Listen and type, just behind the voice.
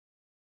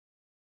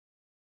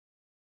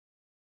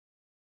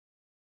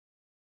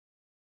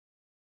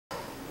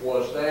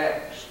Was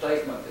that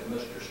statement that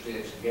Mr.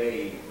 Stitts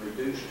gave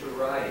reduced to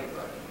writing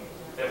by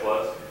him? It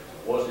was.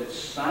 Was it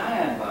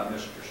signed by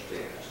Mr.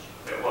 Stitts?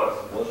 It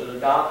was. Was it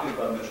adopted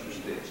by Mr.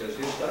 Stitts as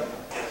his statement?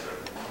 Yes,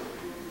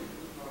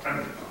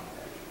 sir.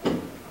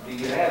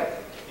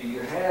 Do you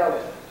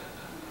have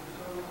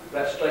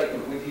that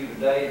statement with you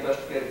today,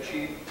 Investigator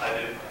Chew?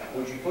 I do.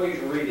 Would you please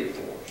read it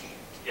for us?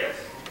 Yes.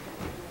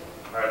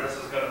 All right, this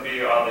is going to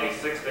be on the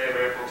 6th day of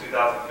April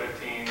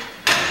 2015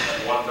 at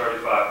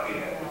 1:35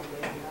 p.m.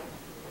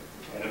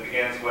 And it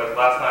begins with,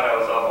 last night I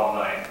was up all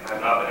night. I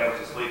have not been able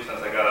to sleep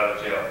since I got out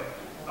of jail.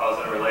 I was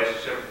in a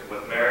relationship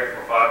with Mary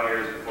for 5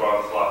 years before I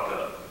was locked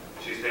up.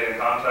 She stayed in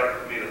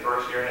contact with me the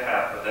first year and a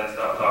half, but then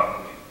stopped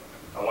talking to me.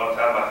 I wanted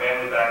to have my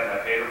family back, and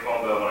I paid her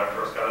phone bill when I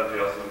first got out of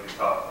jail so we could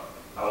talk.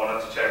 I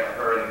wanted to check on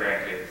her and the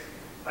grandkids.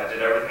 I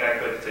did everything I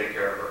could to take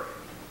care of her.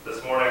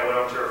 This morning I went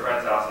over to her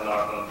friend's house and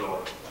knocked on the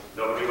door.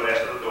 Nobody would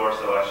answer the door,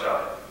 so I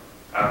shot it.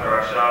 After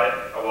I shot it,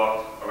 I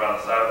walked around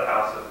the side of the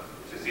house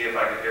to see if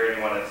I could hear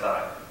anyone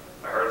inside.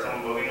 I heard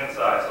someone moving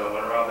inside, so I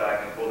went around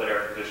back and pulled the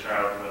air conditioner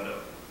out of the window.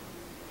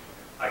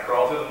 I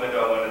crawled through the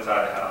window and went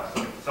inside the house.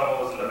 Someone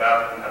was in the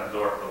bathroom and had the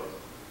door closed.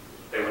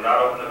 They would not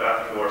open the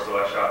bathroom door, so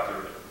I shot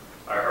through it.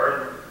 I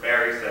heard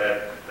Mary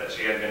said that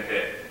she had been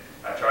hit.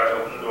 I tried to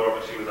open the door,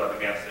 but she was up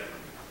against it.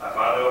 I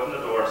finally opened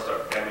the door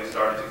and we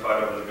started to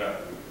fight over the gun.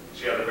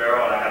 She had the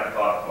barrel and I had the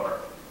bottom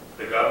part.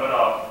 The gun went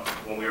off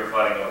when we were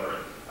fighting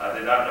over it. I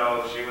did not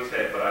know if she was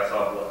hit, but I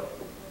saw blood.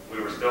 We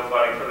were still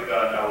fighting for the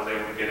gun and I was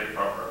able to get it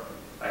from her.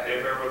 I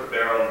hit her with the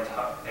barrel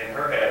in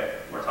her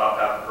head or top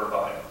half of her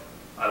body.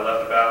 I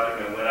left the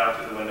bathroom and went out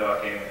through the window I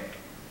came in.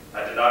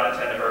 I did not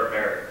intend to hurt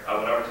Mary. I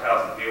went over to the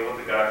house to deal with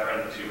the guy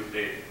friend that she was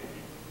dating.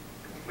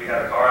 We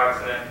had a car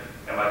accident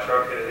and my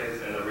truck hit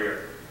his in the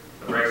rear.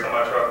 The brakes on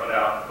my truck went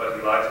out, but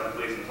he lied to the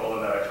police and told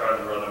them that I tried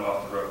to run them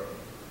off the road.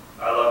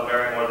 I love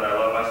Mary more than I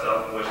love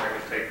myself and wish I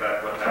could take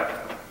back what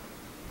happened.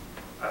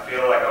 I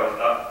feel like I was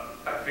not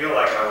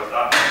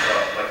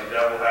myself, like the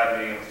devil had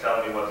me and was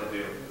telling me what to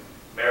do.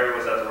 Mary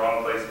was at the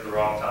wrong place at the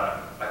wrong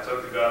time. I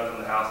took the gun from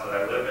the house that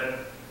I live in.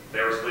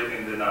 They were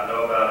sleeping and did not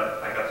know about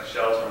it. I got